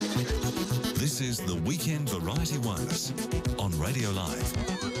This is the Weekend Variety Ones on Radio Live.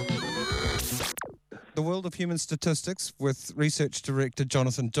 The World of Human Statistics with Research Director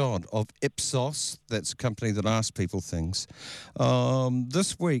Jonathan Dodd of Ipsos. That's a company that asks people things.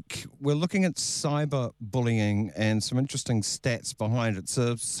 This week, we're looking at cyberbullying and some interesting stats behind it. It's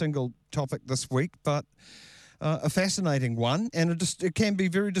a single topic this week, but a fascinating one, and it can be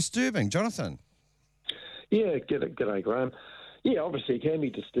very disturbing. Jonathan? Yeah, g'day, Graham. Yeah, obviously it can be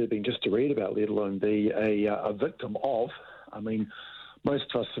disturbing just to read about, let alone be a victim of. I mean,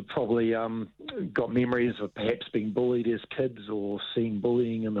 most of us have probably got memories of perhaps being bullied as kids or seeing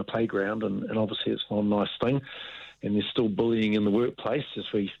bullying in the playground, and obviously it's not a nice thing. And there's still bullying in the workplace, as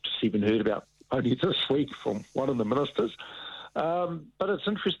we just even heard about only this week from one of the ministers. But it's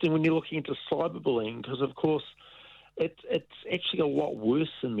interesting when you're looking into cyberbullying because, of course, it's actually a lot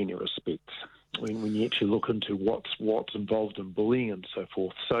worse in many respects when you actually look into what's involved in bullying and so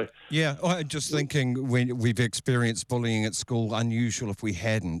forth. So yeah, I'm just thinking when we've experienced bullying at school, unusual if we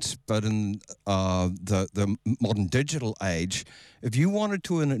hadn't, but in the modern digital age, if you wanted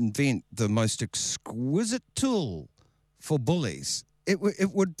to invent the most exquisite tool for bullies, it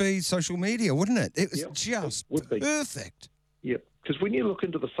would be social media, wouldn't it? It was just perfect. Yep. Because when you look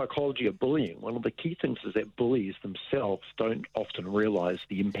into the psychology of bullying, one of the key things is that bullies themselves don't often realise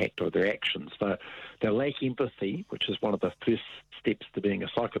the impact of their actions. They lack empathy, which is one of the first steps to being a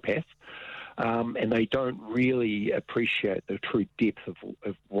psychopath, and they don't really appreciate the true depth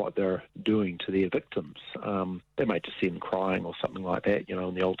of what they're doing to their victims. They might just see them crying or something like that,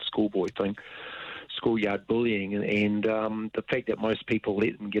 in the old schoolboy thing. Schoolyard bullying, and the fact that most people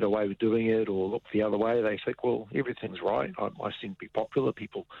let them get away with doing it or look the other way, they think, well, everything's right. I seem to be popular.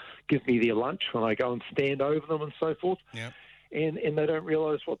 People give me their lunch when I go and stand over them and so forth. Yep. And they don't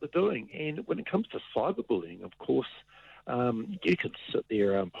realise what they're doing. And when it comes to cyberbullying, of course, you can sit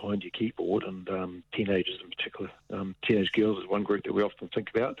there behind your keyboard, and teenagers in particular, teenage girls is one group that we often think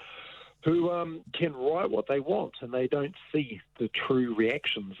about, who can write what they want, and they don't see the true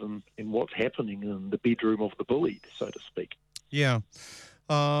reactions and what's happening in the bedroom of the bullied, so to speak. Yeah.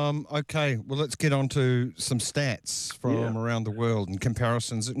 Okay, well, let's get on to some stats from around the world and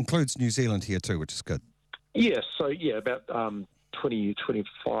comparisons. It includes New Zealand here too, which is good. Yeah, so, about 20,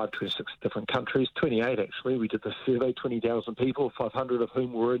 25, 26 different countries, 28 actually. We did the survey, 20,000 people, 500 of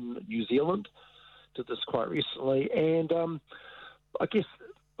whom were in New Zealand. Did this quite recently, and I guess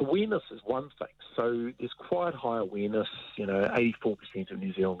awareness is one thing. So there's quite high awareness. 84% of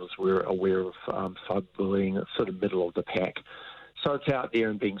New Zealanders were aware of cyberbullying. It's sort of middle of the pack. So it's out there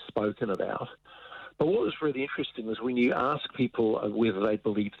and being spoken about. But what was really interesting was when you ask people whether they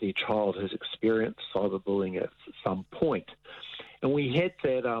believe their child has experienced cyberbullying at some point. And we had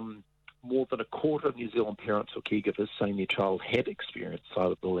that more than a quarter of New Zealand parents or caregivers saying their child had experienced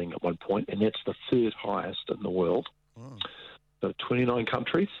cyberbullying at one point, and that's the third highest in the world. Oh. So 29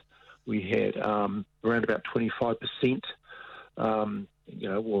 countries, we had around about 25%,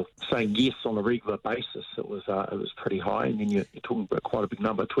 saying yes on a regular basis. It was pretty high, and then you're talking about quite a big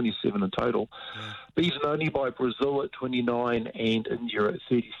number, 27 in total. Yeah. Beaten only by Brazil at 29 and India at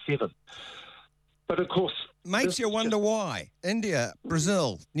 37. But of course, makes you wonder why India,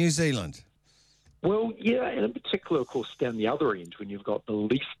 Brazil, New Zealand. Well, yeah, and in particular, of course, down the other end when you've got the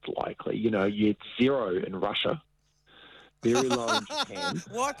least likely. You had 0 in Russia. Very low in Japan.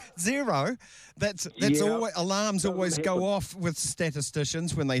 What? 0? That's always, alarms always go off with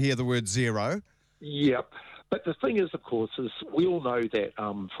statisticians when they hear the word 0. Yep. But the thing is, of course, is we all know that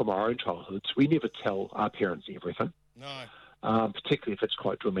from our own childhoods, we never tell our parents everything. No. Particularly if it's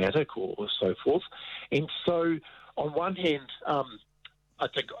quite dramatic or so forth. And so, on one hand, I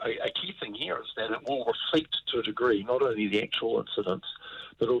think a key thing here is that it will reflect to a degree not only the actual incidents,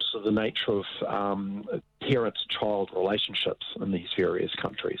 but also the nature of parent-child relationships in these various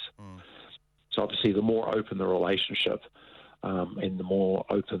countries. Mm. So obviously the more open the relationship and the more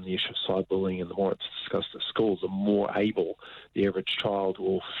open the issue of cyberbullying and the more it's discussed at school, the more able the average child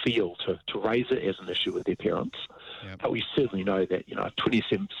will feel to raise it as an issue with their parents. Yep. But we certainly know that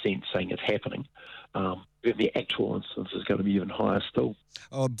 27% saying it's happening. The actual instance is going to be even higher still.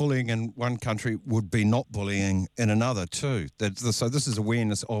 Bullying in one country would be not bullying in another too. So this is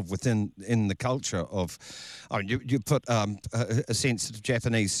awareness of in the culture of. You put a sensitive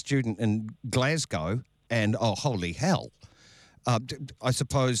Japanese student in Glasgow, and holy hell. I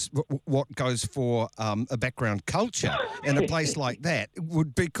suppose what goes for a background culture in a place like that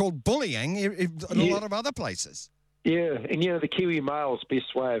would be called bullying in a lot of other places. Yeah, and the Kiwi male's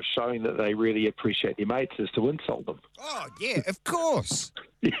best way of showing that they really appreciate their mates is to insult them. Oh, yeah, of course.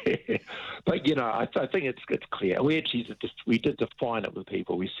 Yeah, but I think it's clear. We did define it with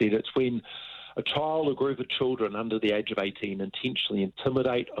people. We said it's when A child or group of children under the age of 18 intentionally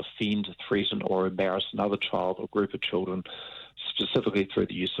intimidate, offend, threaten, or embarrass another child or group of children, specifically through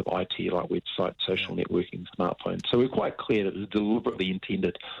the use of IT like websites, social networking, smartphones. So we're quite clear that it's deliberately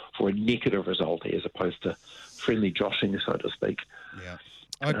intended for a negative result as opposed to friendly joshing, so to speak. Yeah.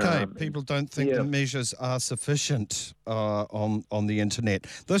 Okay, people don't think the measures are sufficient on the internet.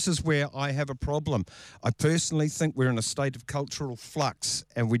 This is where I have a problem. I personally think we're in a state of cultural flux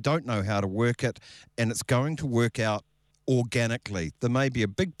and we don't know how to work it, and it's going to work out organically. There may be a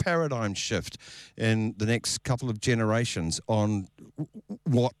big paradigm shift in the next couple of generations on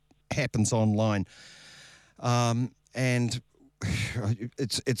what happens online. And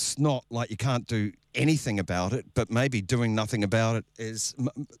it's not like you can't do anything about it, but maybe doing nothing about it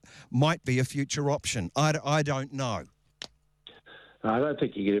might be a future option. I don't know. I don't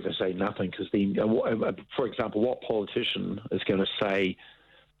think you could ever say nothing, because then, for example, what politician is going to say,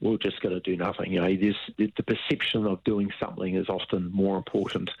 we're just going to do nothing? You know, the perception of doing something is often more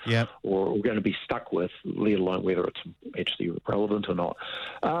important, or we're going to be stuck with, let alone whether it's actually relevant or not.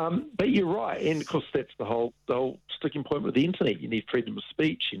 But you're right, and of course that's the whole sticking point with the internet. You need freedom of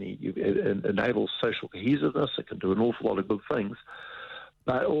speech. It enables social cohesiveness. It can do an awful lot of good things.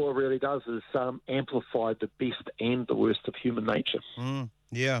 But all it really does is amplify the best and the worst of human nature.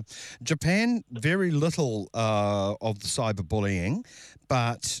 Yeah. Japan, very little of the cyberbullying,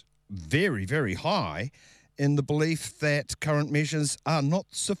 but very, very high in the belief that current measures are not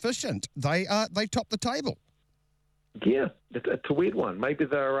sufficient. They top the table. Yeah, it's a weird one. Maybe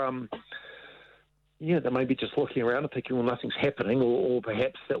they're they may be just looking around and thinking, well, nothing's happening, or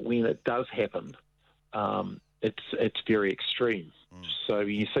perhaps that when it does happen, it's very extreme. So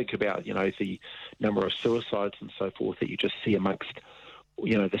you think about, the number of suicides and so forth that you just see amongst,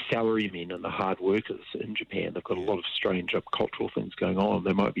 the salarymen and the hard workers in Japan. They've got a lot of strange cultural things going on.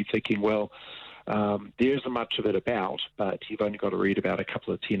 They might be thinking, well, there isn't much of it about, but you've only got to read about a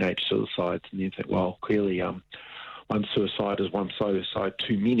couple of teenage suicides, and you think, well, clearly one suicide is one suicide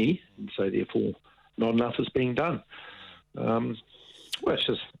too many, and so therefore not enough is being done. Well, it's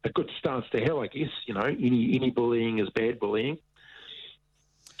just a good stance to hell, I guess. Any bullying is bad bullying.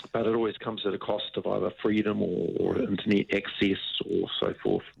 But it always comes at a cost of either freedom or internet access or so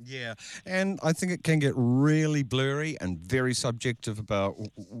forth. Yeah, and I think it can get really blurry and very subjective about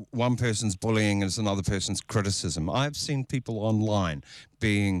one person's bullying as another person's criticism. I've seen people online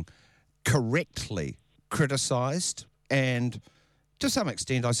being correctly criticised and, to some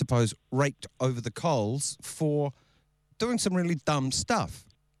extent, I suppose, raked over the coals for doing some really dumb stuff.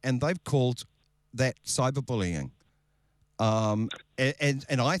 And they've called that cyberbullying. And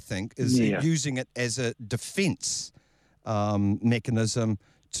I think is using it as a defence mechanism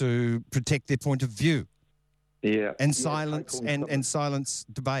to protect their point of view. Yeah. And silence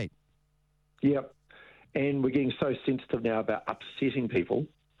debate. Yeah. And we're getting so sensitive now about upsetting people.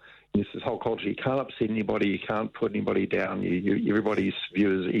 There's this whole culture, you can't upset anybody, you can't put anybody down, everybody's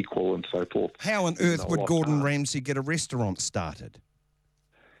view is equal and so forth. How on earth would Gordon Ramsay get a restaurant started?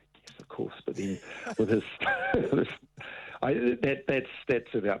 Yes, of course, but then with his...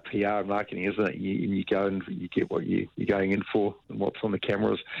 that's about PR and marketing, isn't it? You go and you get what you're going in for and what's on the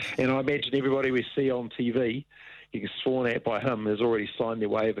cameras. And I imagine everybody we see on TV, getting sworn at by him, has already signed their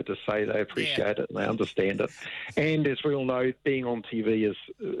waiver to say they appreciate it and they understand it. And as we all know, being on TV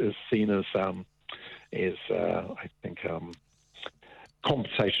is seen as I think,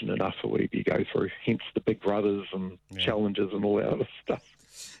 compensation enough for whatever you go through. Hence the Big Brothers and challenges and all that other stuff.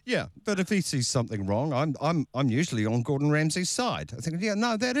 Yeah, but if he sees something wrong, I'm usually on Gordon Ramsay's side. I think,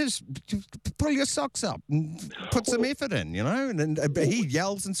 that is, pull your socks up and put some effort in, and he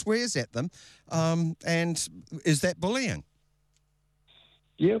yells and swears at them. And is that bullying?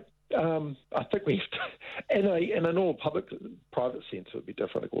 Yep. I think we, in a normal private sense, it would be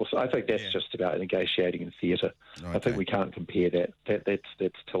different, of course. I think that's just about negotiating in theatre. Okay. I think we can't compare that.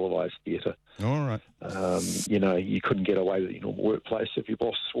 That's televised theatre. All right. You couldn't get away with your normal workplace if your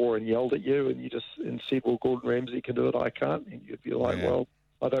boss swore and yelled at you, and you just said, "Well, Gordon Ramsay can do it, I can't," and you'd be like, "Well,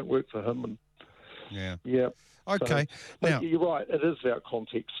 I don't work for him." And yeah. Okay. So, now you're right. It is about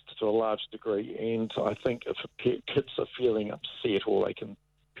context to a large degree, and I think if kids are feeling upset, or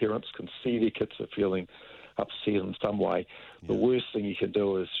parents can see their kids are feeling upset in some way, the worst thing you can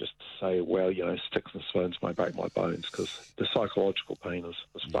do is just say, well, sticks and stones may break my bones, because the psychological pain is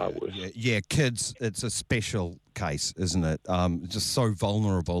far worse. Yeah, kids, it's a special case, isn't it? Just so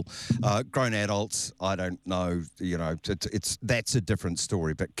vulnerable. Grown adults, I don't know, that's a different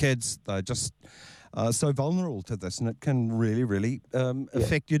story, but kids, they're just so vulnerable to this, and it can really, really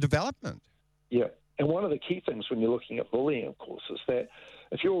affect your development. Yeah, and one of the key things when you're looking at bullying, of course, is that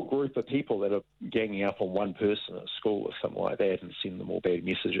if you're a group of people that are ganging up on one person at school or something like that and send them all bad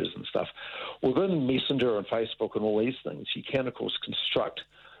messages and stuff, within Messenger and Facebook and all these things, you can, of course, construct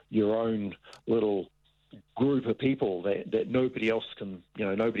your own little group of people that nobody else can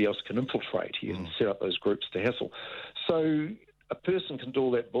infiltrate. You can set up those groups to hassle. So a person can do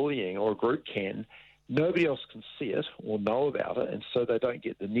all that bullying, or a group can. Nobody else can see it or know about it, and so they don't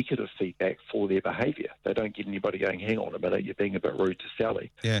get the negative feedback for their behaviour. They don't get anybody going, hang on a minute, you're being a bit rude to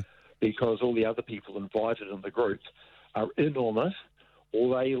Sally. Yeah. Because all the other people invited in the group are in on it,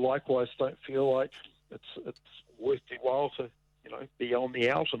 or they likewise don't feel like it's worth their while to be on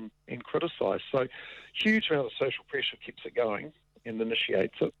the out and criticise. So huge amount of social pressure keeps it going and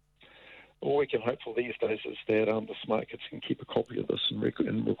initiates it. All we can hope for these days is that the smart kids can keep a copy of this and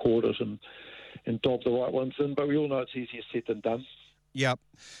record it and dob the right ones in. But we all know it's easier said than done. Yep.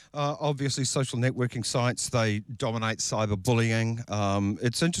 Obviously, social networking sites, they dominate cyberbullying.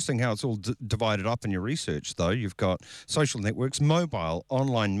 It's interesting how it's all divided up in your research, though. You've got social networks, mobile,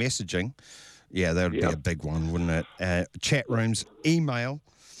 online messaging. Yeah, that would be a big one, wouldn't it? Chat rooms, email,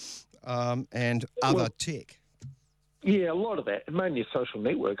 and other tech. Yeah, a lot of that, mainly social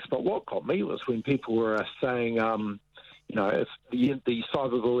networks. But what got me was when people were saying, if the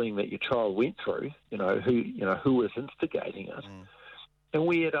cyberbullying that your child went through, who was instigating it, and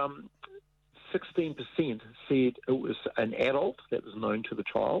we had 16% said it was an adult that was known to the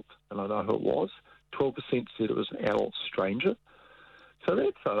child, and I know who it was. 12% said it was an adult stranger. So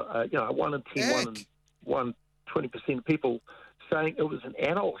that's 1 in 10, 20% of people saying it was an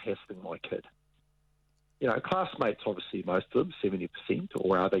adult hassling my kid. Classmates, obviously, most of them, 70%,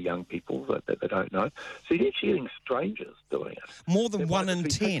 or other young people that they don't know. So you're actually getting strangers doing it. More than 1 in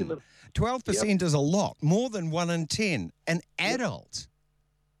 10. 12% is a lot. More than 1 in 10. An adult.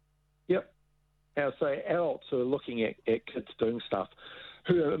 Yep. So adults are looking at kids doing stuff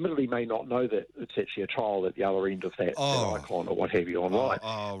who admittedly may not know that it's actually a child at the other end of that icon or what have you online.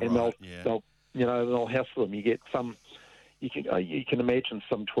 And they'll hassle them. You get you can imagine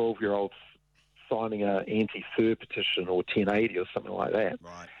some 12-year-olds signing an anti-fur petition or 1080 or something like that.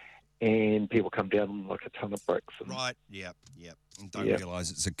 Right. And people come down like a ton of bricks. Right, yep. And don't realise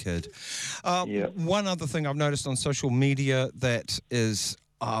it's a kid. One other thing I've noticed on social media that is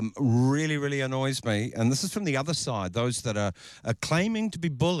really, really annoys me, and this is from the other side, those that are claiming to be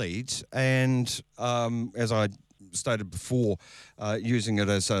bullied and, as I stated before, using it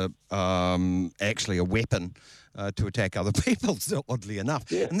as actually a weapon to attack other people, oddly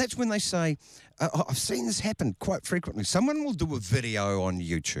enough. Yeah. And that's when they say, I've seen this happen quite frequently. Someone will do a video on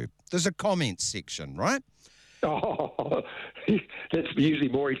YouTube. There's a comments section, right? Oh, that's usually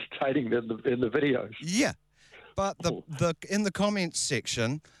more entertaining than the videos. Yeah. But in the comments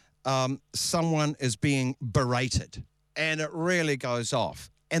section, someone is being berated, and it really goes off.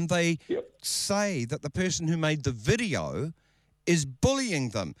 And they say that the person who made the video is bullying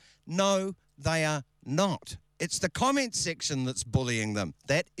them. No, they are not. It's the comment section that's bullying them.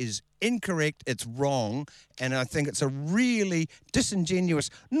 That is incorrect. It's wrong. And I think it's a really disingenuous,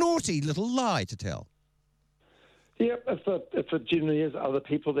 naughty little lie to tell. Yeah, if it generally is other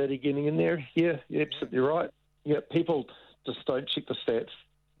people that are getting in there, you're absolutely right. Yeah, people just don't check the stats.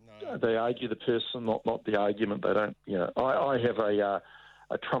 No. They argue the person, not the argument. They don't. I have a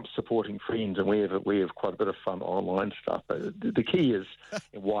Trump-supporting friend, and we have quite a bit of fun online stuff. But the key is,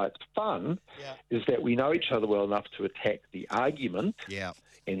 and why it's fun, is that we know each other well enough to attack the argument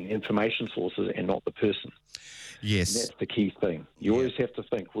and information sources, and not the person. Yes, and that's the key thing. You always have to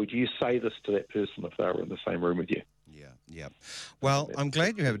think: would you say this to that person if they were in the same room with you? Yeah. Well, I'm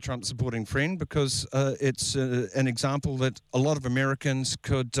glad you have a Trump-supporting friend, because it's an example that a lot of Americans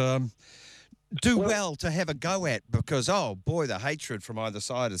could do well to have a go at, because, oh, boy, the hatred from either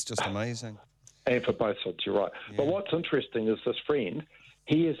side is just amazing. And for both sides, you're right. Yeah. But what's interesting is this friend,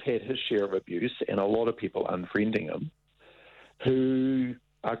 he has had his share of abuse, and a lot of people unfriending him who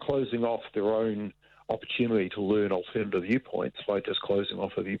are closing off their own opportunity to learn alternative viewpoints by just closing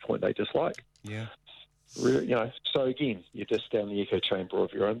off a viewpoint they dislike. Yeah. So again, you're just down the echo chamber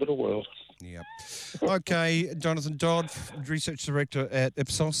of your own little world. Yep. Okay, Jonathan Dodd, Research Director at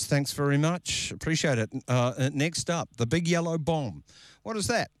Ipsos, thanks very much. Appreciate it. Next up, the big yellow bomb. What is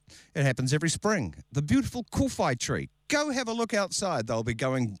that? It happens every spring. The beautiful kowhai tree. Go have a look outside. They'll be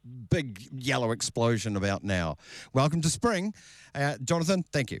going big yellow explosion about now. Welcome to spring. Jonathan,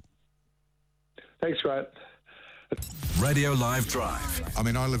 thank you. Thanks, Grant. Radio Live Drive. I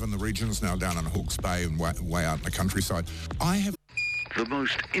mean, I live in the regions now, down in Hawke's Bay and way out in the countryside. I have the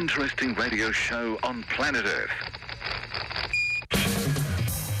most interesting radio show on planet Earth.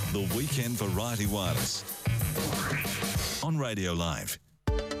 The Weekend Variety Wireless on Radio Live.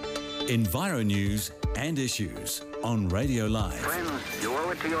 Enviro News and Issues on Radio Live. Friends, you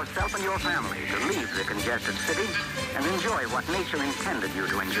owe it to yourself and your family to leave the congested city and enjoy what nature intended you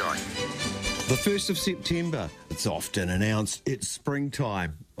to enjoy. The 1st of September. It's often announced it's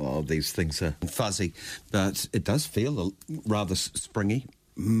springtime. Oh, these things are fuzzy, but it does feel rather springy.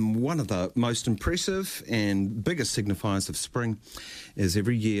 One of the most impressive and biggest signifiers of spring is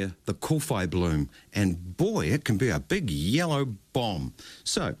every year the kowhai bloom. And boy, it can be a big yellow bomb.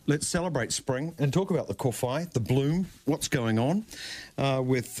 So let's celebrate spring and talk about the kowhai, the bloom, what's going on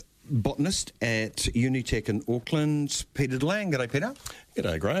with botanist at Unitec in Auckland, Peter Delang. G'day, Peter.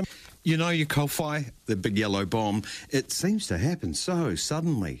 G'day, Graham. You know your kowhai, the big yellow bomb, it seems to happen so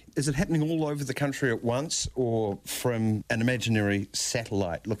suddenly. Is it happening all over the country at once, or from an imaginary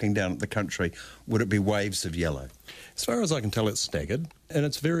satellite looking down at the country, would it be waves of yellow? As far as I can tell, it's staggered, and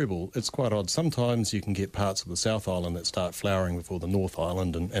it's variable. It's quite odd. Sometimes you can get parts of the South Island that start flowering before the North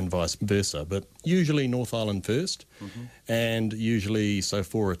Island and vice versa, but usually North Island first, and usually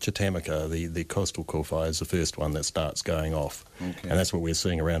Sophora chitamica, the coastal kowhai, is the first one that starts going off. Okay. And that's what we're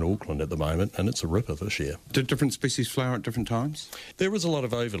seeing around Auckland at the moment, and it's a ripper this year. Do different species flower at different times? There is a lot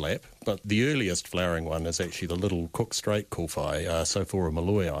of overlap, but the earliest flowering one is actually the little Cook Strait kowhai, Sophora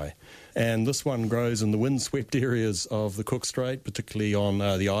maloii. And this one grows in the windswept areas of the Cook Strait, particularly on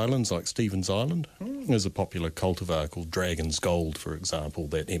the islands like Stevens Island. There's a popular cultivar called Dragon's Gold, for example,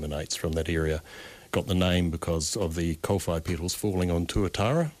 that emanates from that area. Got the name because of the kowhai petals falling on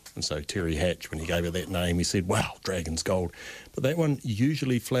tuatara. And so Terry Hatch, when he gave it that name, he said, wow, Dragon's Gold. But that one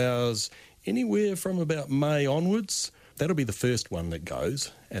usually flowers anywhere from about May onwards. That'll be the first one that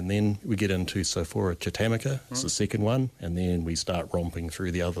goes, and then we get into Sophora chitamica, it's the second one, and then we start romping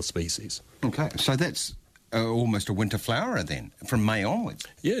through the other species. Okay, so that's almost a winter flowerer then, from May onwards?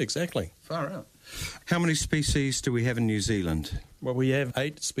 Yeah, exactly. Far out. How many species do we have in New Zealand? Well, we have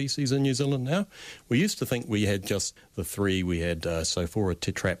 8 species in New Zealand now. We used to think we had just the 3. We had Sophora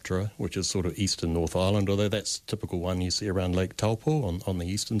tetraptera, which is sort of eastern North Island, although that's a typical one you see around Lake Taupo on the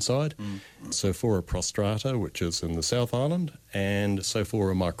eastern side. Sophora prostrata, which is in the South Island, and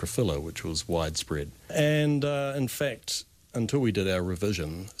Sophora microphylla, which was widespread. And in fact, until we did our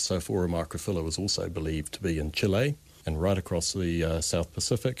revision, Sophora microphylla was also believed to be in Chile and right across the South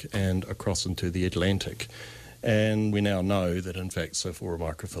Pacific and across into the Atlantic. And we now know that, in fact, Sophora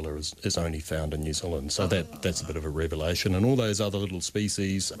microphylla is only found in New Zealand. So that's a bit of a revelation. And all those other little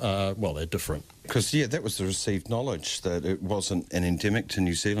species are, well, they're different. Because, yeah, that was the received knowledge, that it wasn't an endemic to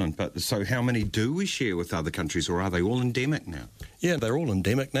New Zealand. But so how many do we share with other countries, or are they all endemic now? Yeah, they're all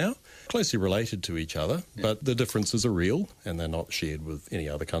endemic now, closely related to each other, but the differences are real and they're not shared with any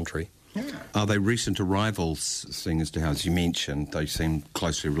other country. Yeah. Are they recent arrivals, seeing as to how, as you mentioned, they seem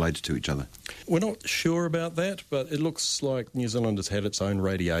closely related to each other? We're not sure about that, but it looks like New Zealand has had its own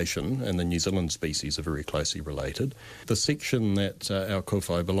radiation, and the New Zealand species are very closely related. The section that our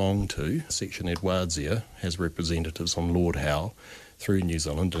kowhai belong to, section Edwardsia, has representatives on Lord Howe through New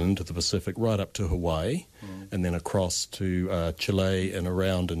Zealand and into the Pacific, right up to Hawaii, and then across to Chile and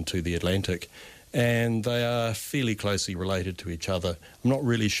around into the Atlantic. And they are fairly closely related to each other. I'm not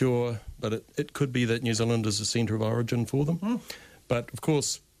really sure, but it could be that New Zealand is the centre of origin for them. But, of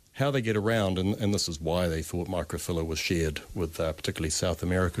course, how they get around, and this is why they thought microphylla was shared with particularly South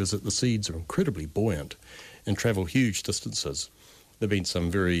America, is that the seeds are incredibly buoyant and travel huge distances. There have been some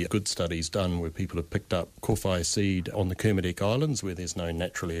very good studies done where people have picked up kowhai seed on the Kermadec Islands where there's no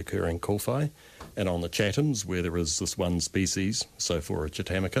naturally occurring kowhai, and on the Chathams where there is this one species, Sophora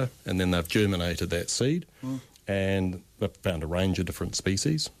chitamica, and then they've germinated that seed and they've found a range of different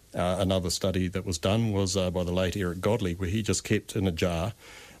species. Another study that was done was by the late Eric Godley, where he just kept in a jar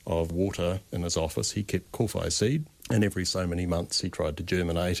of water in his office, he kept kowhai seed, and every so many months he tried to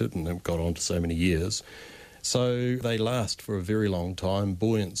germinate it, and it got on to so many years. So they last for a very long time,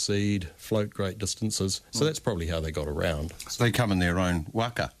 buoyant seed, float great distances. So that's probably how they got around. So they come in their own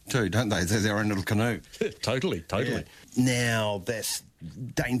waka too, don't they? They're their own little canoe. Totally. Yeah. Now, this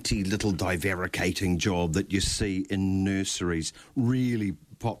dainty little divaricating job that you see in nurseries, really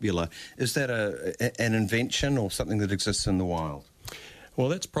popular, is that an invention or something that exists in the wild? Well,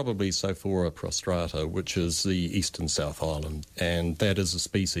 that's probably Sophora prostrata, which is the eastern South Island, and that is a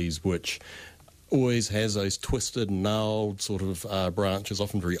species which always has those twisted, gnarled sort of branches,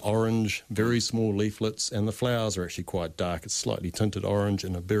 often very orange, very small leaflets, and the flowers are actually quite dark. It's slightly tinted orange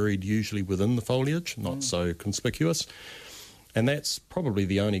and are buried usually within the foliage, not so conspicuous. And that's probably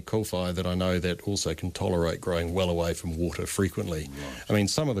the only kowhai that I know that also can tolerate growing well away from water frequently. Right. I mean,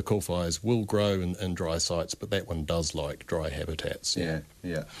 some of the kowhais will grow in dry sites, but that one does like dry habitats. Yeah.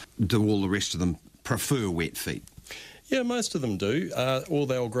 Do all the rest of them prefer wet feet? Yeah, most of them do, or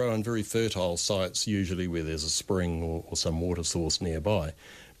they'll grow on very fertile sites, usually where there's a spring or some water source nearby.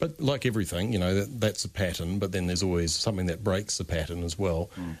 But like everything, that's a pattern, but then there's always something that breaks the pattern as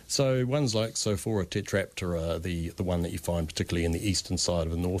well. So ones like Sophora tetraptera, the one that you find particularly in the eastern side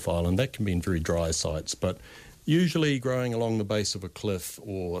of the North Island, that can be in very dry sites, but usually growing along the base of a cliff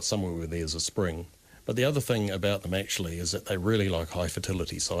or somewhere where there's a spring. But the other thing about them actually is that they really like high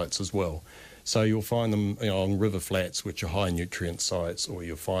fertility sites as well. So you'll find them on river flats, which are high nutrient sites, or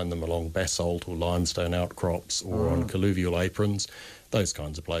you'll find them along basalt or limestone outcrops, or on colluvial aprons, those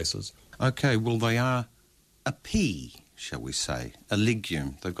kinds of places. Okay, well, they are a pea, shall we say, a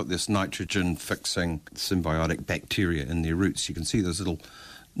legume. They've got this nitrogen-fixing symbiotic bacteria in their roots. You can see those little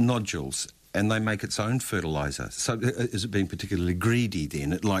nodules, and they make its own fertiliser. So is it being particularly greedy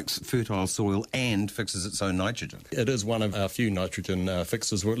then? It likes fertile soil and fixes its own nitrogen. It is one of our few nitrogen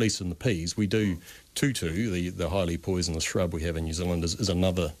fixers, or at least in the peas. We do tutu, the highly poisonous shrub we have in New Zealand, is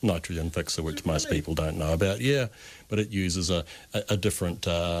another nitrogen fixer, which most people don't know about. Yeah, but it uses a different,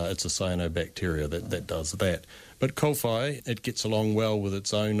 it's a cyanobacteria that does that. But Kolfai, it gets along well with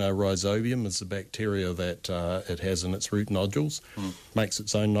its own rhizobium, as the bacteria that it has in its root nodules, makes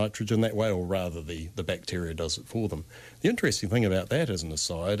its own nitrogen that way, or rather the bacteria does it for them. The interesting thing about that, as an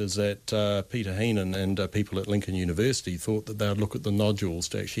aside, is that Peter Heenan and people at Lincoln University thought that they'd look at the nodules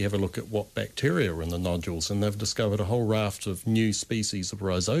to actually have a look at what bacteria are in the nodules, and they've discovered a whole raft of new species of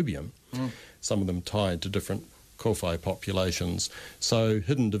rhizobium, some of them tied to different Kolfai populations, so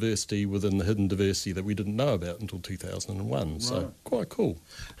hidden diversity within the hidden diversity that we didn't know about until 2001, so quite cool.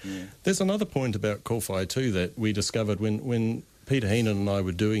 Yeah. There's another point about Kolfai too that we discovered when Peter Heenan and I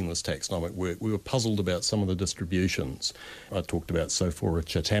were doing this taxonomic work. We were puzzled about some of the distributions. I talked about Sophora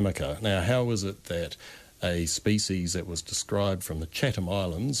chatamica. Now, how is it that a species that was described from the Chatham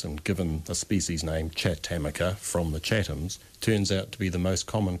Islands and given a species name Chatamica from the Chathams turns out to be the most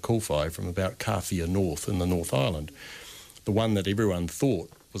common Kolfai from about Kawhia North in the North Island? The one that everyone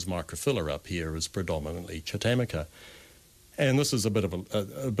thought was Microphylla up here is predominantly Chatamica. And this is a bit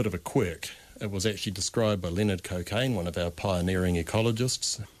of a quirk. It was actually described by Leonard Cockayne, one of our pioneering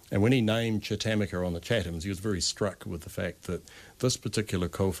ecologists. And when he named Chatamica on the Chathams, he was very struck with the fact that this particular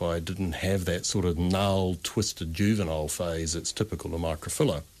Kolfai didn't have that sort of gnarled, twisted juvenile phase that's typical of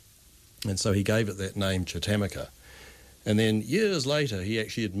Microphylla. And so he gave it that name, Chatamica. And then years later, he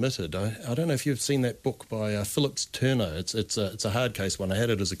actually admitted, I don't know if you've seen that book by Phillips Turner. It's a hard case one. I had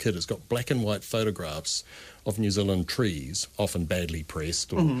it as a kid. It's got black and white photographs of New Zealand trees, often badly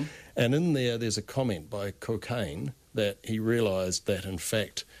pressed. And in there's a comment by Cockayne that he realised that, in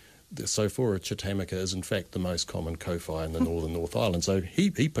fact, the Sophora chatamica is, in fact, the most common Kolfai in the northern North Island. So he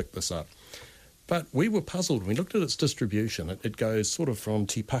picked this up. But we were puzzled. We looked at its distribution. It goes sort of from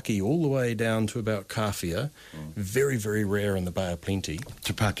Te Paki all the way down to about Kawhia. Very, very rare in the Bay of Plenty.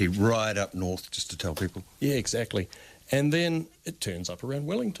 Te Paki right up north, just to tell people. Yeah, exactly. And then it turns up around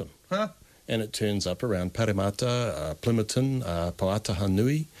Wellington. And it turns up around Parramatta, Plimmerton, Poataha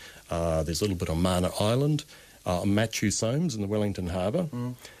Nui. There's a little bit on Mana Island, Machu Somes in the Wellington Harbour.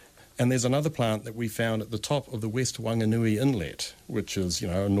 And there's another plant that we found at the top of the West Wanganui Inlet, which is,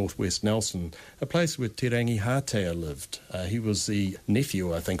 northwest Nelson, a place where Te Rangi Hātea lived. He was the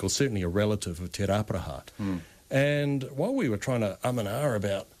nephew, I think, or certainly a relative of Te Raprahat. And while we were trying to and ah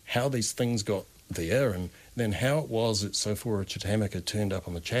about how these things got there and then how it was that Sophora chatamica turned up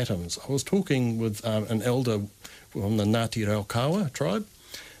on the Chathams, I was talking with an elder from the Ngāti Raukawa tribe.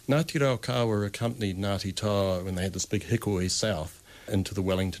 Ngāti Raukawa accompanied Ngāti Tawa when they had this big hikoi south into the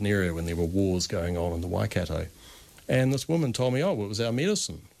Wellington area when there were wars going on in the Waikato. And this woman told me, it was our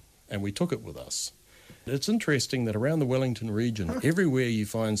medicine, and we took it with us. It's interesting that around the Wellington region, everywhere you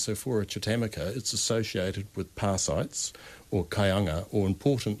find Sophora chatamica, it's associated with parasites or kaianga or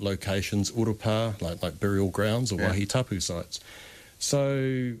important locations, urupa, like burial grounds or wahitapu sites.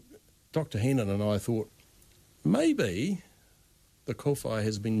 So Dr. Heenan and I thought, maybe the Kolfai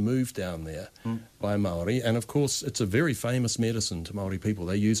has been moved down there by Māori, and of course it's a very famous medicine to Māori people.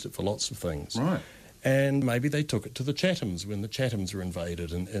 They used it for lots of things. Right. And maybe they took it to the Chathams when the Chathams were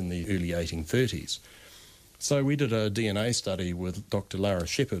invaded in the early 1830s. So we did a DNA study with Dr. Lara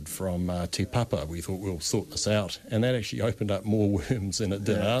Shepherd from Te Papa. We thought we'll sort this out, and that actually opened up more worms than it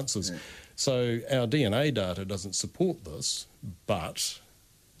did answers. Yeah. So our DNA data doesn't support this, but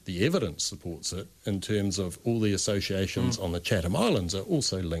the evidence supports it in terms of all the associations on the Chatham Islands are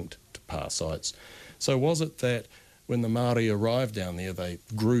also linked to parasites. So was it that when the Māori arrived down there, they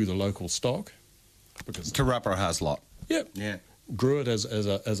grew the local stock? Because Te Rapraha's lot. Yep. Yeah. Grew it as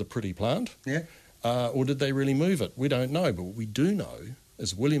a pretty plant? Yeah. Or did they really move it? We don't know, but what we do know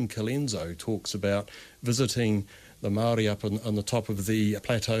is William Colenso talks about visiting the Māori up on the top of the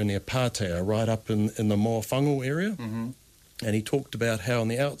plateau near Pātea, right up in the Moawhango area. Mm-hmm. And he talked about how on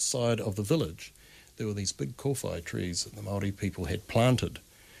the outside of the village there were these big kowhai trees that the Māori people had planted.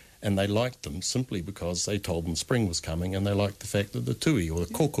 And they liked them simply because they told them spring was coming, and they liked the fact that the tui, or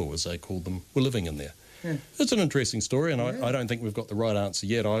the koko as they called them, were living in there. Yeah. It's an interesting story, and I don't think we've got the right answer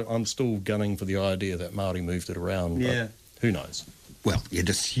yet. I'm still gunning for the idea that Māori moved it around, but who knows? Well, you'd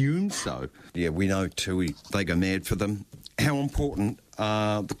assume so. Yeah, we know tui, they go mad for them. How important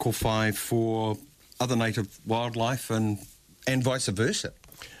are the kowhai for other native wildlife and vice versa?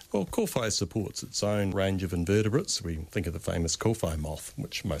 Well, kowhai supports its own range of invertebrates. We think of the famous kowhai moth,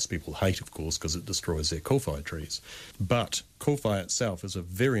 which most people hate, of course, because it destroys their kowhai trees. But kowhai itself is a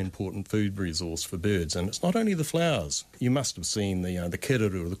very important food resource for birds, and it's not only the flowers. You must have seen the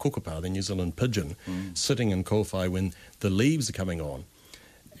kiriru, or the kukapa, the New Zealand pigeon, sitting in kowhai when the leaves are coming on.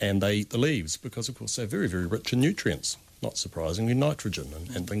 And they eat the leaves because, of course, they're very, very rich in nutrients, not surprisingly nitrogen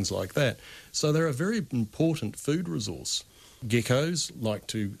and things like that. So they're a very important food resource. Geckos like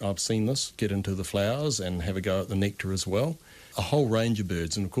to, I've seen this, get into the flowers and have a go at the nectar as well. A whole range of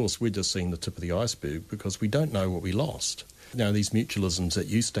birds, and of course we're just seeing the tip of the iceberg because we don't know what we lost. Now, these mutualisms that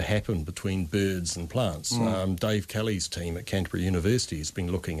used to happen between birds and plants, Dave Kelly's team at Canterbury University has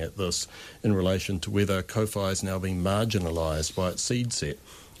been looking at this in relation to whether kowhai is now being marginalised by its seed set.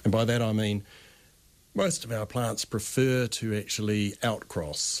 And by that I mean most of our plants prefer to actually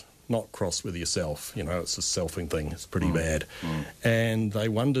outcross, not cross with yourself. You know, it's a selfing thing. It's pretty bad. And they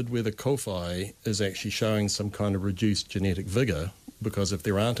wondered whether kowhai is actually showing some kind of reduced genetic vigour, because if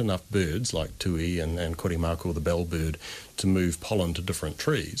there aren't enough birds like tui and korimako, the bellbird, to move pollen to different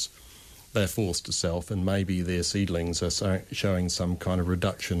trees, they're forced to self, and maybe their seedlings are showing some kind of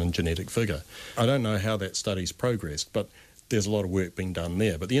reduction in genetic vigour. I don't know how that study's progressed, but there's a lot of work being done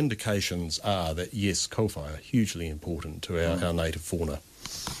there. But the indications are that, yes, kowhai are hugely important to our native fauna.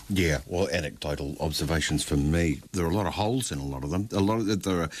 Yeah, well, anecdotal observations from me. There are a lot of holes in a lot of them.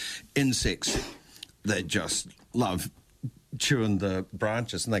 There are insects that just love chewing the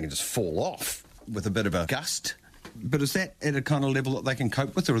branches, and they can just fall off with a bit of a gust. But is that at a kind of level that they can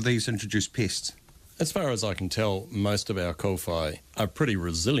cope with, or are these introduced pests? As far as I can tell, most of our kowhai are pretty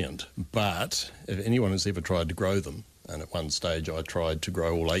resilient, but if anyone has ever tried to grow them, and at one stage I tried to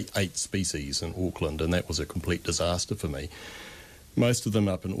grow all eight species in Auckland, and that was a complete disaster for me. Most of them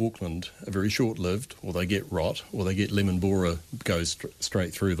up in Auckland are very short-lived, or they get rot, or they get lemon borer goes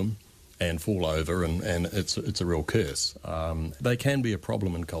straight through them and fall over, and it's a real curse. They can be a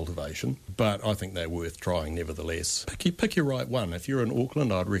problem in cultivation, but I think they're worth trying nevertheless. Pick your right one. If you're in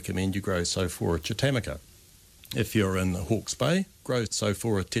Auckland, I'd recommend you grow Sophora chitamica. If you're in Hawke's Bay, grow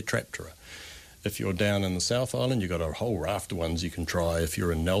Sophora tetraptera. If you're down in the South Island, you've got a whole raft of ones you can try. If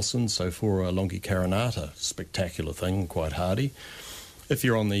you're in Nelson, Sophora longicarinata, spectacular thing, quite hardy. If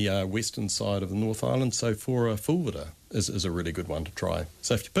you're on the western side of the North Island, Sophora fulvida is a really good one to try.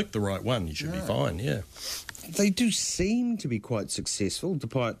 So if you pick the right one, you should be fine, yeah. They do seem to be quite successful,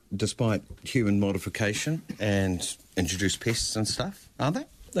 despite human modification and introduced pests and stuff, aren't they?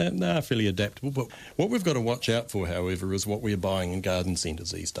 They're fairly adaptable, but what we've got to watch out for, however, is what we're buying in garden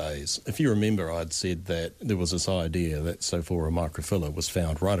centres these days. If you remember, I'd said that there was this idea that Sophora microphylla was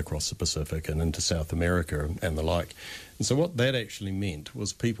found right across the Pacific and into South America and the like. And so what that actually meant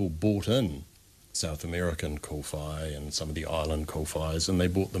was people bought in South American kowhai and some of the island kowhais, and they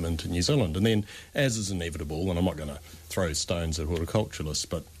brought them into New Zealand. And then, as is inevitable, and I'm not going to throw stones at horticulturalists,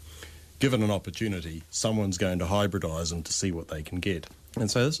 but given an opportunity, someone's going to hybridise them to see what they can get. And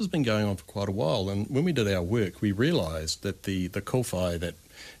so this has been going on for quite a while, and when we did our work, we realised that the kowhai that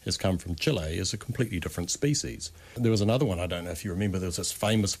has come from Chile is a completely different species. There was another one, I don't know if you remember, there was this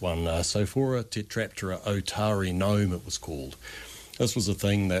famous one, Sophora tetraptera otari gnome it was called. This was a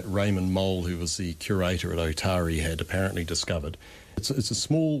thing that Raymond Mole, who was the curator at Otari, had apparently discovered. It's a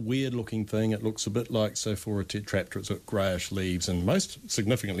small, weird-looking thing. It looks a bit like Sophora tetraptera. It's got greyish leaves, and most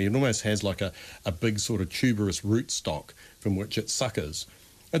significantly, it almost has like a big sort of tuberous rootstock from which it suckers.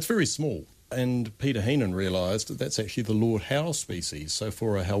 It's very small, and Peter Heenan realised that that's actually the Lord Howe species,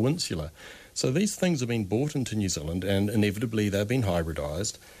 Sophora howinsula. So these things have been brought into New Zealand, and inevitably they've been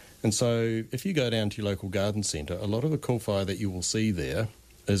hybridised. And so if you go down to your local garden centre, a lot of the kowhai that you will see there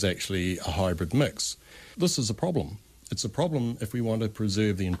is actually a hybrid mix. This is a problem. It's a problem if we want to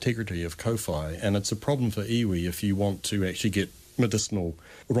preserve the integrity of kowhai, and it's a problem for iwi if you want to actually get medicinal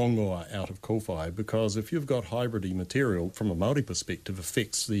rongoa out of kowhai, because if you've got hybridy material, from a Māori perspective,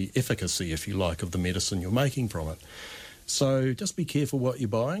 affects the efficacy, if you like, of the medicine you're making from it. So just be careful what you're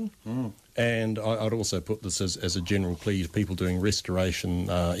buying. And I'd also put this as a general plea to people doing restoration,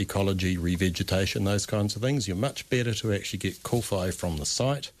 ecology, revegetation, those kinds of things. You're much better to actually get kowhai from the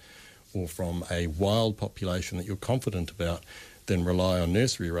site or from a wild population that you're confident about than rely on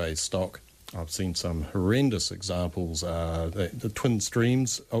nursery-raised stock. I've seen some horrendous examples, the Twin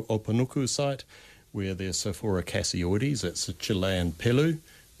Streams Opanuku site, where there's Sophora cassioides, that's a Chilean pelu,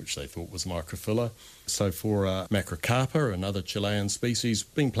 which they thought was microphylla. Sophora macrocarpa, another Chilean species,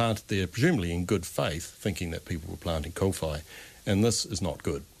 being planted there presumably in good faith, thinking that people were planting kowhai. And this is not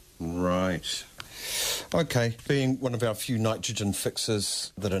good. Right. Okay, being one of our few nitrogen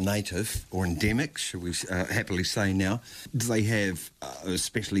fixers that are native or endemic, should we happily say now, do they have a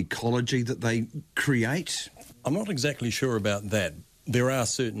special ecology that they create? I'm not exactly sure about that. There are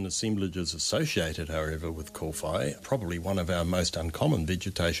certain assemblages associated, however, with kowhai. Probably one of our most uncommon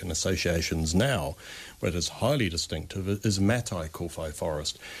vegetation associations now, but is highly distinctive, is Matai kowhai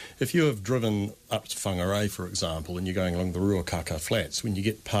forest. If you have driven up to Whangarei, for example, and you're going along the Ruakaka Flats, when you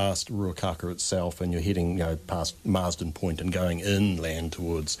get past Ruakaka itself and you're heading past Marsden Point and going inland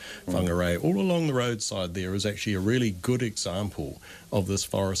towards Whangarei, all along the roadside there is actually a really good example of this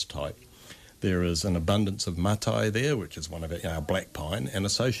forest type. There is an abundance of matai there, which is one of our black pine, and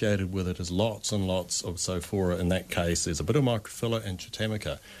associated with it is lots and lots of Sophora. In that case, there's a bit of microphylla and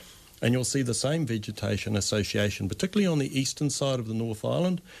Chitamica. And you'll see the same vegetation association, particularly on the eastern side of the North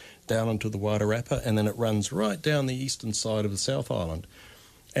Island, down into the Wairarapa, and then it runs right down the eastern side of the South Island.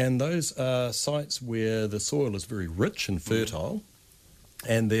 And those are sites where the soil is very rich and fertile,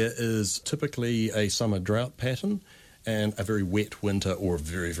 and there is typically a summer drought pattern, and a very wet winter or a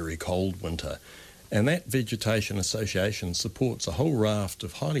very, very cold winter. And that vegetation association supports a whole raft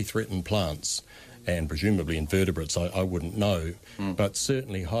of highly threatened plants and presumably invertebrates, I wouldn't know, but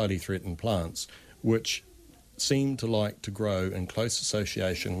certainly highly threatened plants, which seem to like to grow in close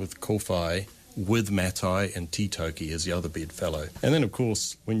association with kowhai, with matai and titoki as the other bedfellow. And then, of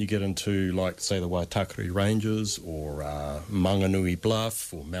course, when you get into, like, say, the Waitakere Ranges or Manganui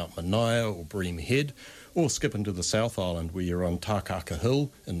Bluff or Mount Manaia or Bream Head, or skip into the South Island where you're on Takaka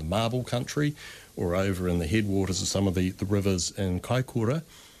Hill in the Marble Country, or over in the headwaters of some of the rivers in Kaikoura.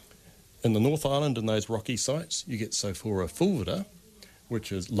 In the North Island, in those rocky sites, you get Sophora fulvida,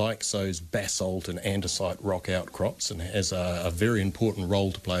 which is like those basalt and andesite rock outcrops and has a very important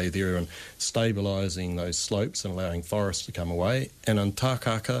role to play there in stabilising those slopes and allowing forests to come away. And in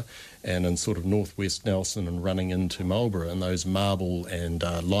Takaka and in sort of northwest Nelson and running into Marlborough in those marble and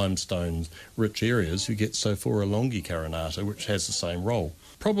limestone rich areas, you get Sophora longicarinata, which has the same role.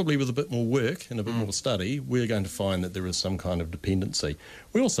 Probably with a bit more work and a bit more study, we're going to find that there is some kind of dependency.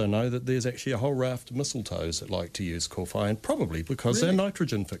 We also know that there's actually a whole raft of mistletoes that like to use kowhai, and probably because they're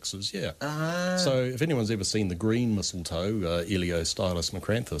nitrogen fixers, So if anyone's ever seen the green mistletoe, Eleostylus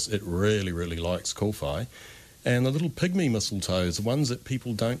macranthus, it really, really likes kowhai. And the little pygmy mistletoes, the ones that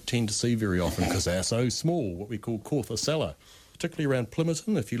people don't tend to see very often because they're so small, what we call Corthocella. Particularly around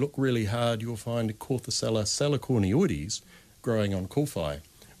Plimmerton, if you look really hard, you'll find Corthocella salicornioides growing on kowhai,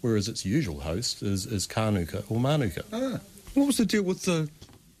 whereas its usual host is Kanuka or Manuka. What was the deal with the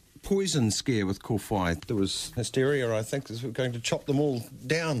poison scare with kowhai? There was hysteria, I think, that we were going to chop them all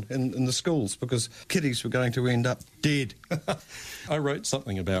down in the schools because kiddies were going to end up dead. I wrote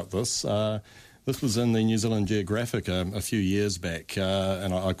something about this. This was in the New Zealand Geographic a few years back,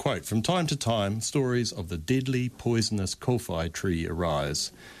 and I quote, "From time to time, stories of the deadly poisonous kowhai tree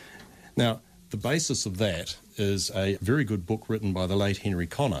arise." Now, the basis of that is a very good book written by the late Henry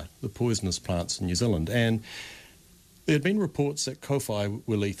Connor, The Poisonous Plants in New Zealand, and there had been reports that kowhai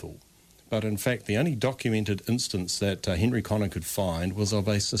were lethal, but in fact the only documented instance that Henry Connor could find was of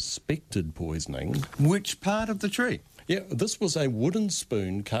a suspected poisoning. Which part of the tree? Yeah, this was a wooden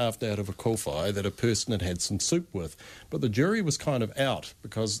spoon carved out of a kowhai that a person had had some soup with, but the jury was kind of out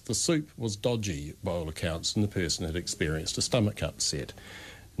because the soup was dodgy by all accounts and the person had experienced a stomach upset.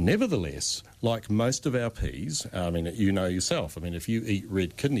 Nevertheless, like most of our peas, I mean, you know yourself, I mean, if you eat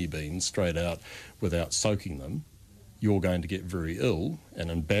red kidney beans straight out without soaking them, you're going to get very ill, and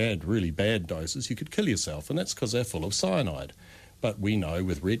in bad, really bad doses, you could kill yourself, and that's because they're full of cyanide. But we know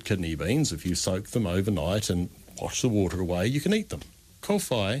with red kidney beans, if you soak them overnight and wash the water away, you can eat them.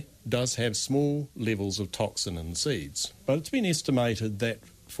 Kowhai does have small levels of toxin in the seeds, but it's been estimated that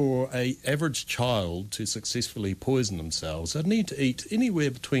for an average child to successfully poison themselves, they'd need to eat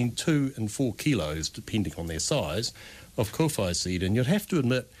anywhere between 2 and 4 kilos, depending on their size, of kowhai seed. And you'd have to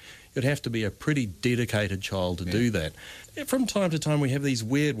admit, You'd have to be a pretty dedicated child to do that. From time to time, we have these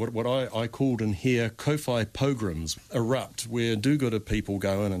weird, what I called in here, kowhai pogroms erupt, where do-gooder people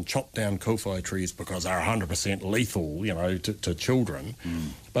go in and chop down kowhai trees because they're 100% lethal, to children.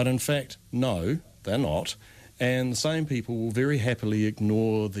 But in fact, no, they're not. And the same people will very happily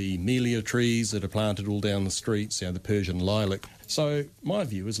ignore the melia trees that are planted all down the streets, the Persian lilac. So my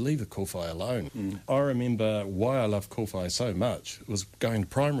view is leave the kowhai alone. I remember why I loved kowhai so much was going to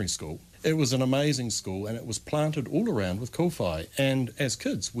primary school. It was an amazing school, and it was planted all around with kowhai. And as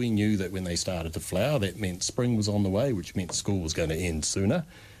kids, we knew that when they started to flower, that meant spring was on the way, which meant school was going to end sooner.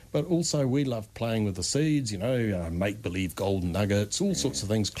 But also we loved playing with the seeds, make-believe golden nuggets, all sorts of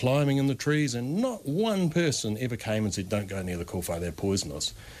things, climbing in the trees, and not one person ever came and said, don't go near the kowhai, they're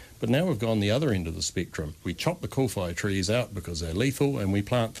poisonous. But now we've gone the other end of the spectrum. We chop the kowhai trees out because they're lethal, and we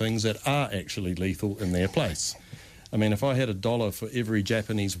plant things that are actually lethal in their place. I mean, if I had $1 for every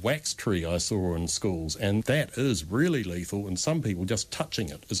Japanese wax tree I saw in schools, and that is really lethal, and some people just touching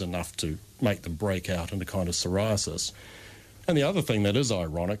it is enough to make them break out into kind of psoriasis. And the other thing that is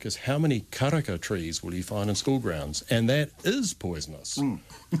ironic is how many karaka trees will you find in school grounds? And that is poisonous.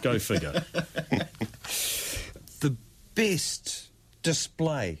 Go figure. The best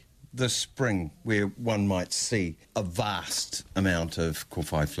display this spring where one might see a vast amount of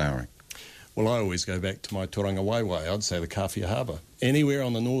kowhai flowering? Well, I always go back to my Tauranga Waewae. I'd say the Kawhia Harbour. Anywhere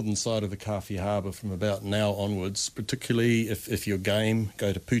on the northern side of the Kawhia Harbour from about now onwards, particularly if you're game,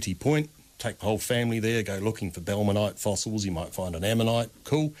 go to Puti Point. Take the whole family there, go looking for Belmanite fossils. You might find an ammonite,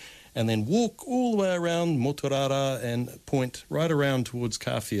 cool. And then walk all the way around Moturara and point right around towards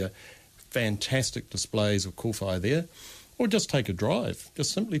Kawhia. Fantastic displays of kowhai there. Or just take a drive.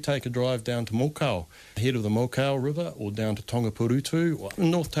 Just simply take a drive down to Mokau, head of the Mokau River, or down to Tongapurutu, or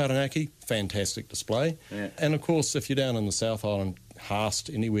North Taranaki. Fantastic display. Yeah. And of course, if you're down in the South Island, Haast,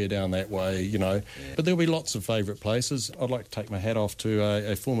 anywhere down that way, But there'll be lots of favourite places. I'd like to take my hat off to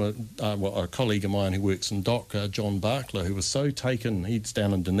a former, a colleague of mine who works in Dock, John Barkler, who was so taken, he's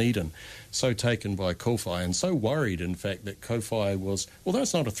down in Dunedin, so taken by kowhai and so worried, in fact, that kowhai was, although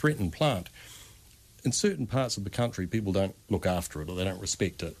it's not a threatened plant, in certain parts of the country, people don't look after it or they don't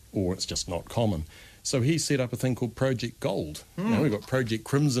respect it, or it's just not common. So he set up a thing called Project Gold. We've got Project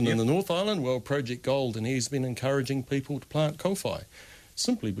Crimson in the North Island, well, Project Gold, and he's been encouraging people to plant kowhai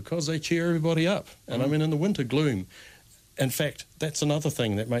simply because they cheer everybody up. And I mean, in the winter gloom, in fact, that's another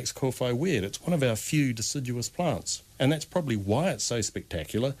thing that makes kowhai weird. It's one of our few deciduous plants. And that's probably why it's so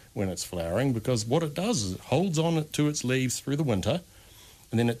spectacular when it's flowering, because what it does is it holds on to its leaves through the winter,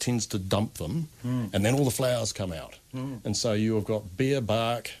 and then it tends to dump them, and then all the flowers come out. And so you have got bare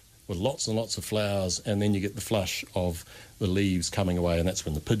bark with lots and lots of flowers, and then you get the flush of the leaves coming away, and that's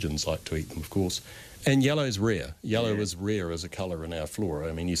when the pigeons like to eat them, of course. And yellow's rare. Yellow is rare as a colour in our flora.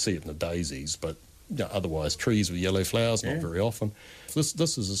 I mean, you see it in the daisies, but otherwise trees with yellow flowers, not very often.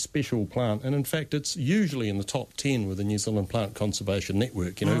 This is a special plant, and in fact it's usually in the top 10 with the New Zealand Plant Conservation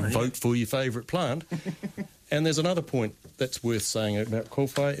Network. Vote for your favourite plant. And there's another point that's worth saying about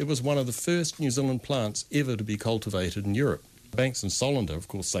kowhai. It was one of the first New Zealand plants ever to be cultivated in Europe. Banks and Solander, of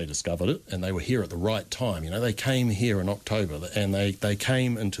course, they discovered it, and they were here at the right time. They came here in October, and they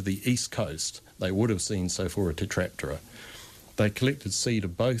came into the east coast. They would have seen Sophora tetraptera. They collected seed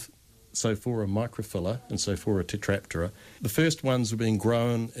of both Sophora microphylla and Sophora tetraptera. The first ones were being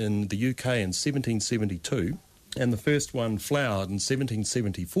grown in the UK in 1772, and the first one flowered in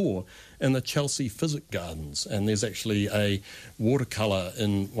 1774 in the Chelsea Physic Gardens. And there's actually a watercolour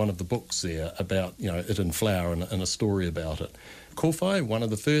in one of the books there about, it in flower and a story about it. Kowhai, one of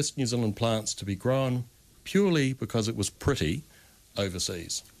the first New Zealand plants to be grown purely because it was pretty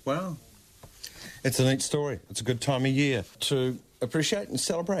overseas. Wow. It's a neat story. It's a good time of year to appreciate and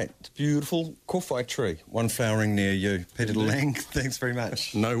celebrate the beautiful kowhai tree, one flowering near you. Peter Lang, thanks very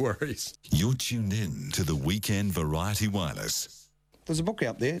much. No worries. You're tuned in to the Weekend Variety Wireless. There's a book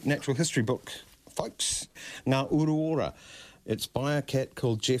out there, natural history book, folks, Ngā Uruora. It's by a cat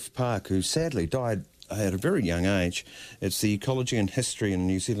called Jeff Park, who sadly died at a very young age. It's the ecology and history in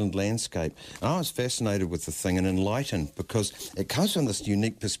New Zealand landscape. I was fascinated with the thing and enlightened because it comes from this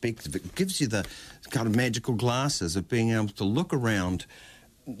unique perspective. It gives you the kind of magical glasses of being able to look around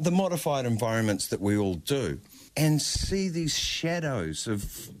the modified environments that we all do and see these shadows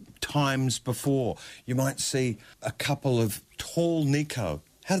of times before. You might see a couple of tall Nico.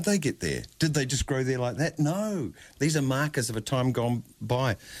 How did they get there? Did they just grow there like that? No. These are markers of a time gone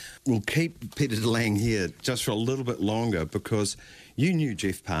by. We'll keep Peter DeLang here just for a little bit longer because you knew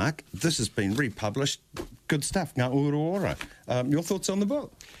Jeff Park. This has been republished. Good stuff. Ngā Uruora. Your thoughts on the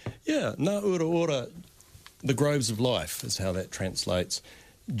book? Yeah, Ngā Uruora, the groves of life is how that translates.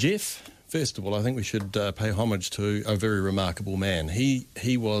 Jeff, first of all, I think we should pay homage to a very remarkable man.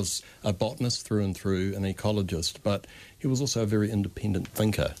 He was a botanist through and through, an ecologist, but he was also a very independent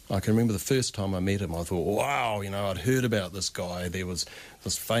thinker. I can remember the first time I met him, I thought, wow, I'd heard about this guy. There was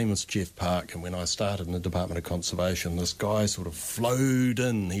this famous Jeff Park, and when I started in the Department of Conservation, this guy sort of flowed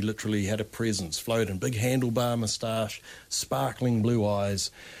in. He literally had a presence, flowed in, big handlebar moustache, sparkling blue eyes,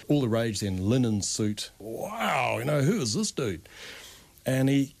 all the rage then, linen suit. Wow, who is this dude? And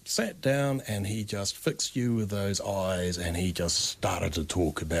he sat down and he just fixed you with those eyes, and he just started to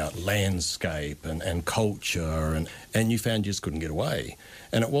talk about landscape and culture, and you found you just couldn't get away.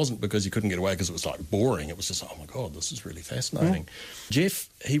 And it wasn't because you couldn't get away because it was like boring. It was just, oh my God, this is really fascinating. Jeff,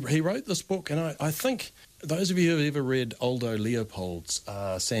 he wrote this book, and I think those of you who have ever read Aldo Leopold's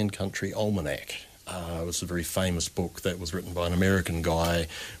Sand Country Almanac, it was a very famous book that was written by an American guy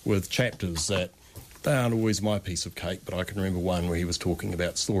with chapters that they aren't always my piece of cake, but I can remember one where he was talking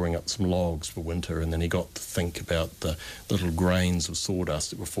about storing up some logs for winter, and then he got to think about the little grains of sawdust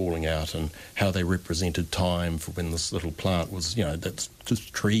that were falling out and how they represented time for when this little plant was, that this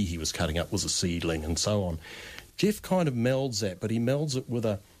tree he was cutting up was a seedling and so on. Jeff kind of melds that, but he melds it with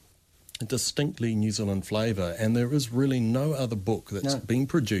a distinctly New Zealand flavour, and there is really no other book that's been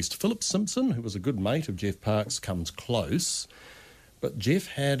produced. Philip Simpson, who was a good mate of Jeff Park's, comes close. But Jeff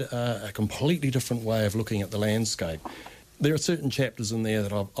had a completely different way of looking at the landscape. There are certain chapters in there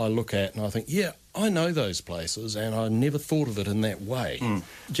that I look at and I think, yeah, I know those places, and I never thought of it in that way.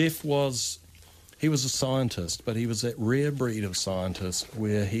 Jeff was a scientist, but he was that rare breed of scientist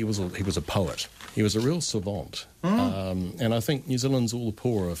where he was a poet. He was a real savant. And I think New Zealand's all the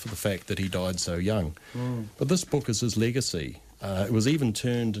poorer for the fact that he died so young. But this book is his legacy. It was even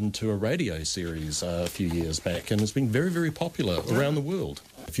turned into a radio series a few years back, and it's been very, very popular around the world.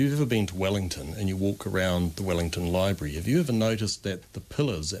 If you've ever been to Wellington and you walk around the Wellington Library, have you ever noticed that the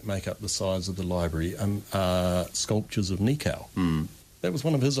pillars that make up the sides of the library are sculptures of Nikau? That was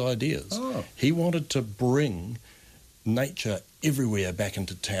one of his ideas. He wanted to bring nature everywhere back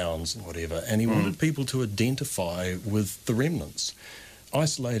into towns and whatever, and he wanted people to identify with the remnants.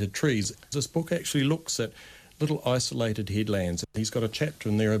 Isolated trees. This book actually looks at little isolated headlands. He's got a chapter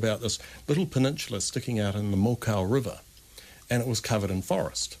in there about this little peninsula sticking out in the Mokau River, and it was covered in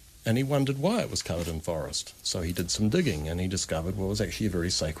forest. And he wondered why it was covered in forest. So he did some digging, and he discovered, well, it was actually a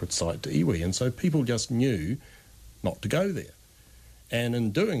very sacred site to iwi, and so people just knew not to go there. And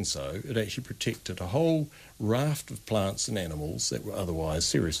in doing so, it actually protected a whole raft of plants and animals that were otherwise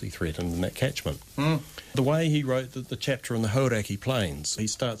seriously threatened in that catchment. The way he wrote the chapter on the Hauraki Plains, he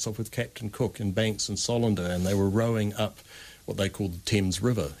starts off with Captain Cook and Banks and Solander, and they were rowing up what they called the Thames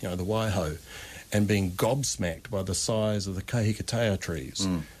River, the Waiho, and being gobsmacked by the size of the kahikatea trees.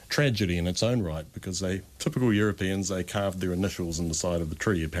 Tragedy in its own right, because typical Europeans, they carved their initials in the side of the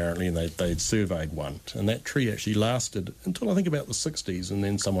tree apparently, and they'd surveyed one, and that tree actually lasted until I think about the 60s, and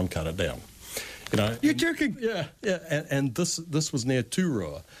then someone cut it down. You're joking? Yeah, and this was near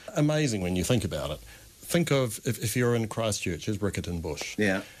Turua. Amazing when you think about it. Think of if you're in Christchurch, there's Riccarton Bush.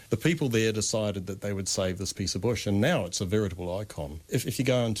 Yeah. The people there decided that they would save this piece of bush, and now it's a veritable icon. If you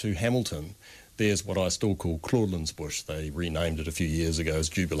go into Hamilton, there's what I still call Claudelands Bush. They renamed it a few years ago as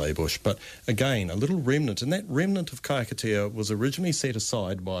Jubilee Bush. But again, a little remnant. And that remnant of kahikatea was originally set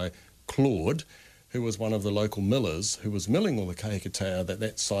aside by Claude, who was one of the local millers, who was milling all the kahikatea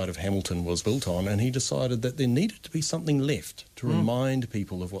that side of Hamilton was built on. And he decided that there needed to be something left to remind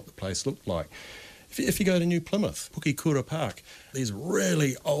people of what the place looked like. If you go to New Plymouth, Pukekura Park, there's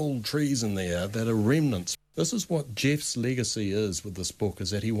really old trees in there that are remnants. This is what Jeff's legacy is with this book,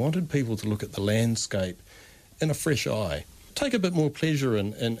 is that he wanted people to look at the landscape in a fresh eye. Take a bit more pleasure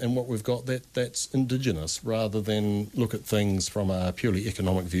in what we've got that's indigenous, rather than look at things from a purely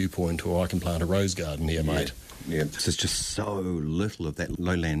economic viewpoint, or I can plant a rose garden here, mate. Yeah, there's just so little of that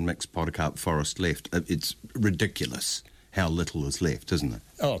lowland mixed podocarp forest left. It's ridiculous how little is left, isn't it?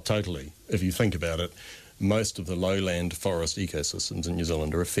 Oh, totally. If you think about it, most of the lowland forest ecosystems in New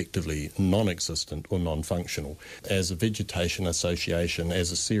Zealand are effectively non-existent or non-functional. As a vegetation association,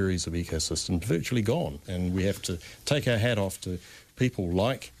 as a series of ecosystems, virtually gone. And we have to take our hat off to people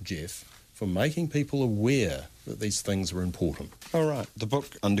like Jeff for making people aware that these things are important. All right. The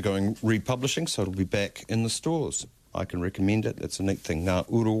book undergoing republishing, so it'll be back in the stores. I can recommend it. It's a neat thing. Ngā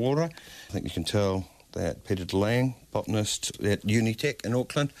Uruora. I think you can tell that Peter DeLang, botanist at Unitec in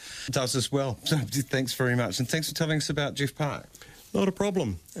Auckland, does as well. So thanks very much. And thanks for telling us about Jeff Park. Not a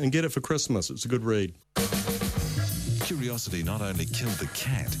problem. And get it for Christmas. It's a good read. Curiosity not only killed the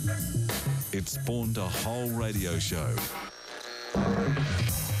cat, it spawned a whole radio show.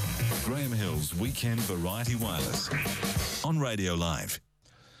 Graham Hill's Weekend Variety Wireless on Radio Live.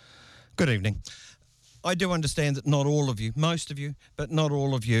 Good evening. I do understand that not all of you, most of you, but not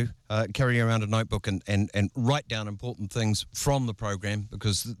all of you carry around a notebook and write down important things from the program,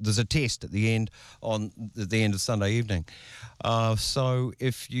 because there's a test at the end on the end of Sunday evening. So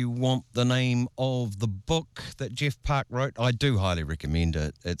if you want the name of the book that Jeff Park wrote, I do highly recommend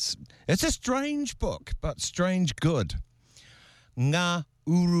it. It's a strange book, but strange good. Ngā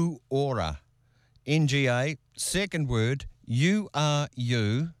Uru Ora. NGA, second word,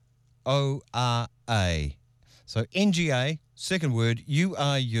 URUORA. So NGA, second word,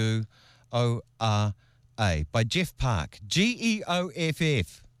 URUORA, by Jeff Park.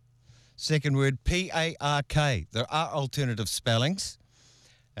 GEOFF, second word, PARK. There are alternative spellings.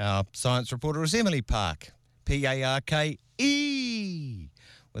 Our science reporter is Emily Park, PARKE,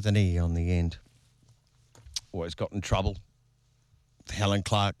 with an E on the end. Always got in trouble with Helen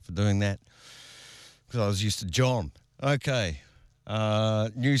Clark for doing that, because I was used to John. Okay.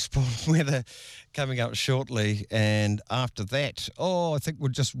 News, sport, weather coming up shortly, and after that, I think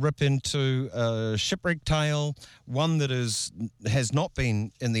we'll just rip into a shipwreck tale, one that has not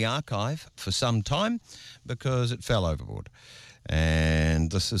been in the archive for some time because it fell overboard.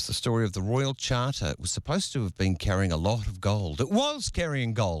 And this is the story of the Royal Charter. It was supposed to have been carrying a lot of gold. It was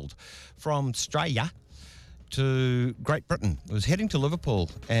carrying gold from Australia to Great Britain. It was heading to Liverpool,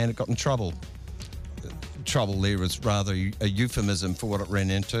 and it got in trouble. Trouble there is rather a euphemism for what it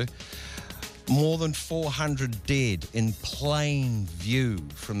ran into. More than 400 dead in plain view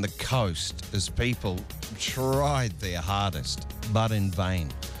from the coast as people tried their hardest, but in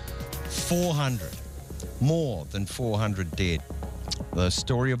vain. 400. More than 400 dead. The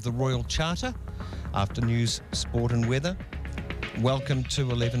story of the Royal Charter after news, sport and weather. Welcome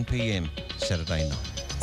to 11 p.m. Saturday night.